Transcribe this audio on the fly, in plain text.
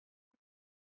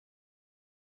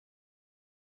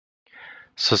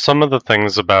So some of the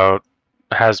things about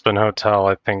Hazbin Hotel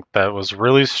I think that was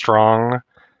really strong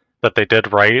that they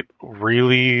did right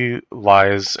really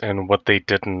lies in what they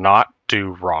did not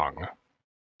do wrong.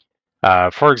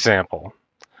 For example,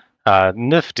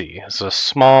 Nifty is a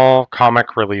small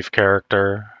comic relief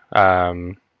character.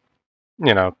 You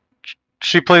know,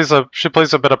 she plays a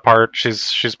bit of part.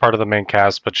 She's part of the main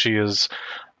cast, but she is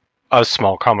a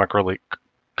small comedic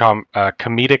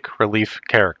relief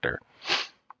character.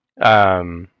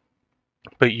 Um,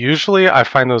 but usually I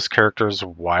find those characters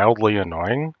wildly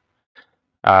annoying.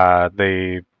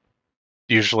 They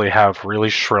usually have really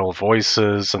shrill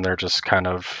voices, and they're just kind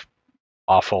of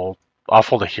awful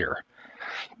to hear.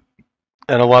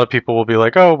 And a lot of people will be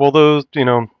like, "Oh, well,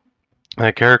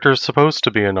 that character is supposed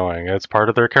to be annoying. It's part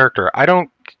of their character." I don't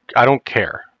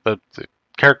care. The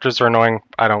characters are annoying.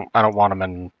 I don't want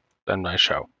them in my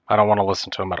show. I don't want to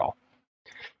listen to them at all.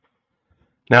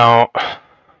 Now,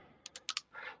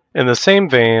 in the same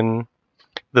vein,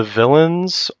 the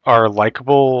villains are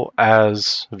likable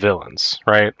as villains,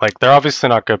 right? Like they're obviously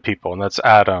not good people, and that's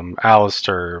Adam,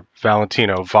 Alistair,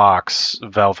 Valentino, Vox,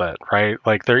 Velvet, right?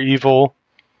 Like they're evil,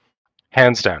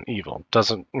 hands down evil.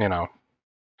 Doesn't,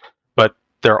 but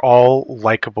they're all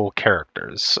likable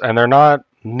characters, and they're not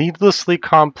needlessly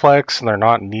complex, and they're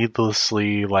not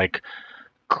needlessly like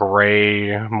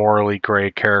morally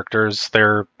gray characters.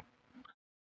 They're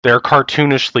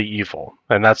cartoonishly evil,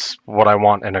 and that's what I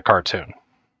want in a cartoon.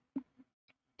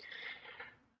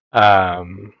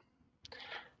 Um,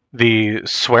 the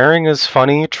swearing is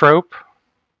funny trope,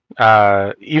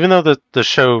 even though the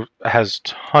show has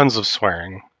tons of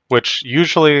swearing, which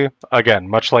usually, again,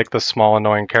 much like the small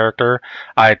annoying character,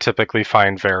 I typically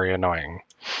find very annoying.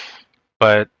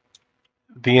 But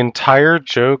the entire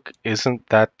joke isn't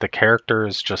that the character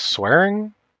is just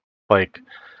swearing. Like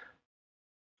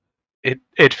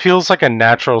it feels like a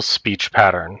natural speech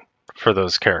pattern for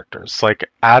those characters. Like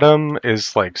Adam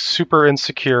is like super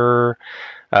insecure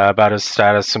about his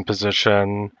status and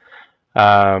position.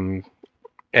 Um,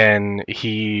 and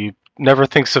he never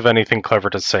thinks of anything clever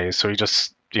to say, so he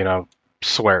just,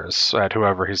 swears at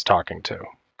whoever he's talking to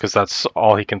because that's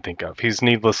all he can think of. He's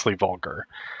needlessly vulgar.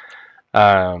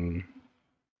 Um,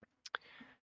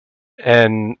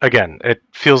 and again, it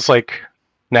feels like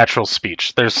natural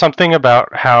speech. There's something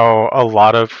about how a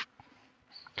lot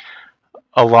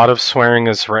of swearing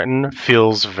is written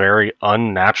feels very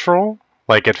unnatural.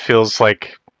 Like it feels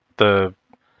like the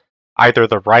either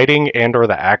the writing and or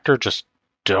the actor just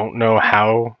don't know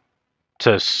how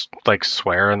to like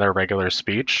swear in their regular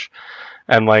speech.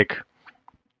 And like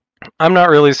I'm not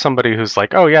really somebody who's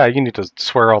like, oh yeah, you need to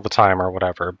swear all the time or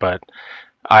whatever, but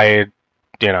I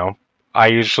you know I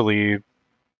usually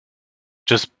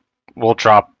just will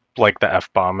drop like the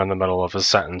F bomb in the middle of a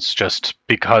sentence just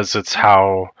because it's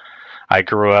how I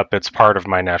grew up. It's part of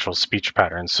my natural speech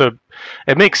pattern, so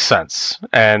it makes sense,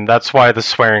 and that's why the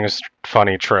swearing is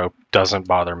funny trope doesn't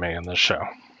bother me in this show.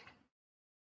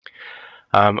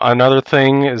 Another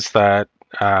thing is that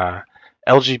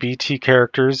LGBT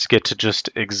characters get to just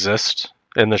exist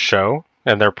in the show,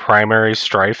 and their primary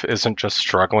strife isn't just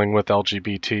struggling with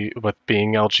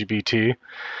being LGBT.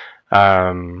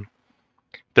 Um,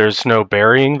 there's no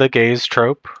burying the gays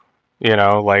trope.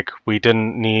 Like we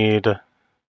didn't need,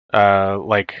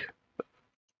 like,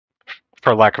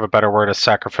 for lack of a better word, a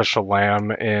sacrificial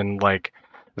lamb in like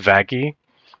Vaggie.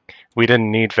 We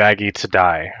didn't need Vaggie to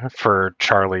die for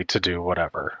Charlie to do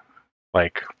whatever.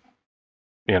 Like,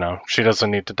 she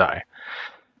doesn't need to die.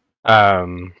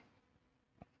 Um,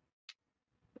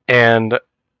 and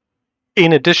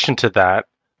in addition to that,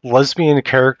 lesbian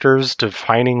characters'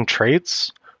 defining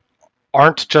traits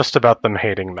aren't just about them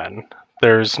hating men.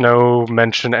 There's no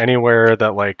mention anywhere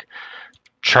that like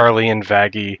Charlie and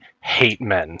Vaggie hate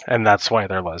men and that's why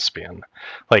they're lesbian.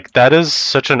 Like that is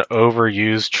such an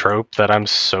overused trope that I'm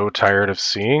so tired of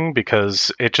seeing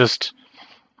because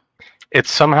it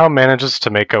somehow manages to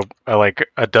make a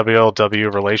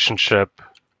WLW relationship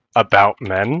about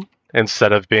men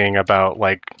instead of being about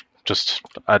like just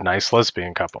a nice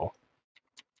lesbian couple.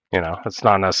 It's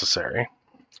not necessary.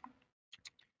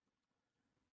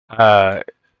 Uh,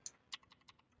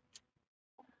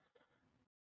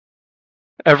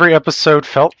 every episode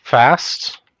felt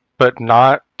fast, but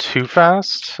not too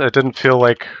fast. It didn't feel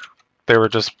like they were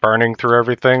just burning through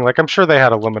everything. Like I'm sure they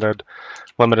had a limited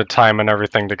time and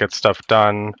everything to get stuff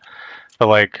done, but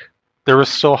like there was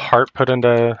still heart put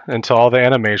into all the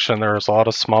animation. There was a lot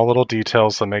of small little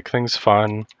details that make things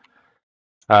fun.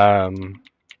 Um,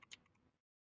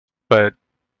 but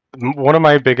one of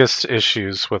my biggest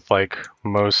issues with like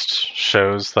most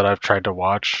shows that I've tried to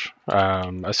watch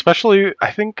Especially,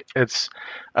 I think it's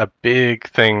a big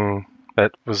thing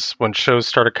that was when shows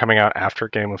started coming out after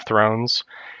Game of Thrones,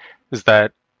 is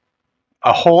that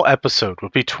a whole episode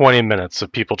would be 20 minutes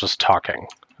of people just talking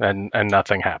and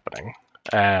nothing happening.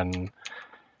 And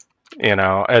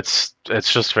it's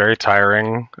just very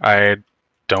tiring. I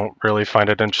don't really find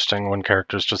it interesting when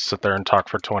characters just sit there and talk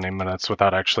for 20 minutes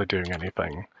without actually doing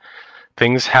anything.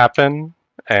 Things happen,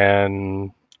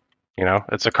 and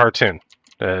it's a cartoon.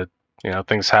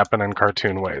 Things happen in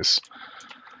cartoon ways.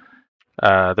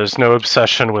 There's no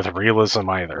obsession with realism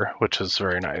either, which is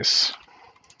very nice.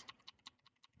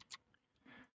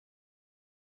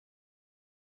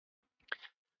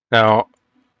 Now,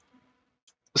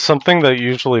 something that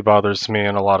usually bothers me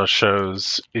in a lot of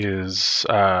shows is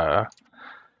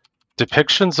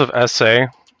depictions of SA.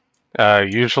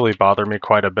 Usually bother me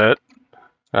quite a bit,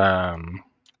 or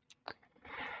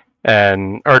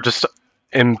just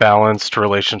imbalanced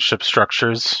relationship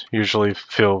structures usually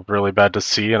feel really bad to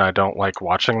see, and I don't like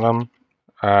watching them.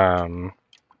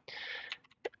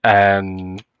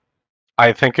 And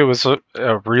I think it was a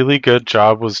really good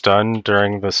job was done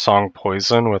during the song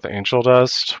Poison with Angel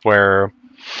Dust, where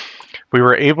we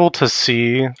were able to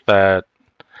see that,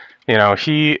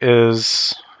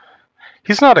 he's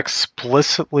not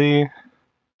explicitly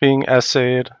being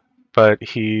essayed, but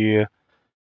he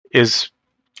is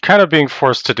kind of being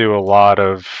forced to do a lot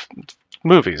of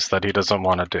movies that he doesn't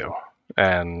want to do.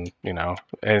 And,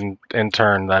 in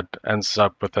turn, that ends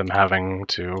up with him having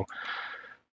to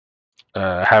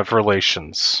have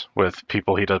relations with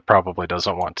people he probably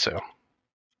doesn't want to.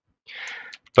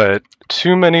 But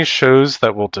too many shows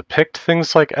that will depict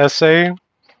things like SA,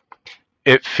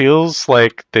 it feels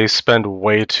like they spend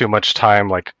way too much time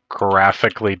like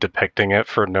graphically depicting it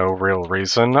for no real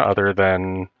reason other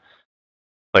than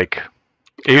like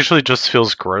it usually just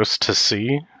feels gross to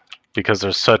see because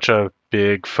there's such a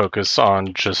big focus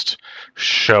on just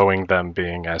showing them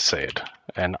being essayed.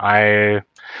 And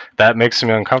that makes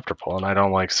me uncomfortable, and I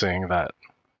don't like seeing that.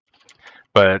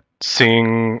 But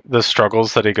seeing the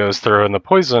struggles that he goes through in the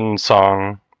Poison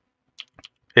song,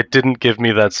 it didn't give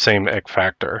me that same ick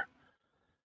factor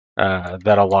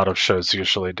that a lot of shows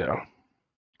usually do.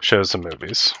 Shows and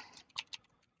movies.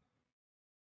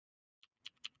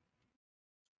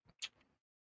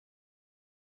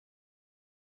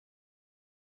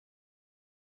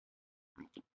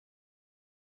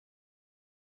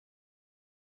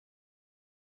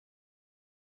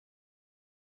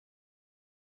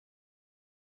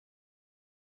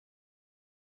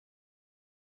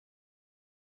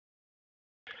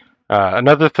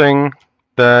 Another thing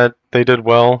that they did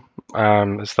well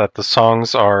is that the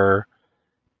songs are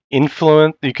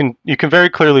influenced. You can very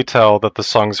clearly tell that the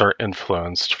songs are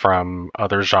influenced from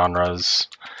other genres,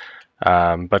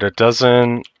 but it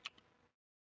doesn't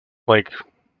like.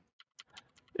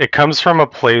 It comes from a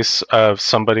place of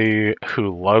somebody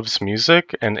who loves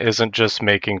music and isn't just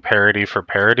making parody for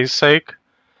parody's sake.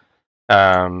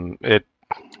 It's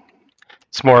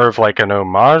more of like an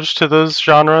homage to those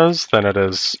genres than it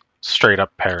is straight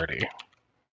up parody.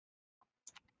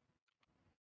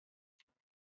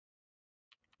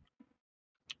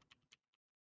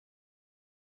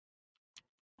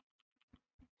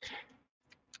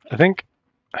 I think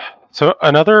so.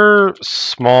 Another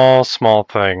small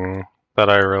thing that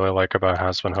I really like about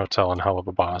Hazbin Hotel and Hell of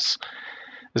a Boss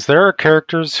is there are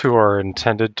characters who are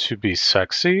intended to be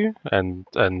sexy and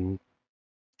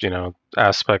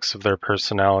aspects of their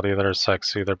personality that are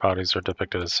sexy. Their bodies are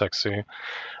depicted as sexy,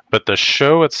 but the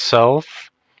show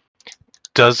itself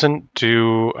doesn't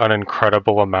do an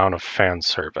incredible amount of fan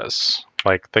service.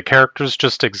 Like the characters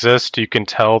just exist. You can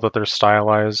tell that they're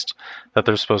stylized, that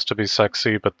they're supposed to be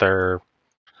sexy, but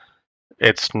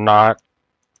it's not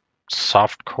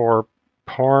softcore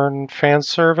porn fan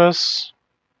service.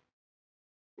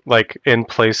 Like in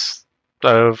place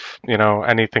of,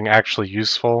 anything actually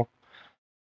useful.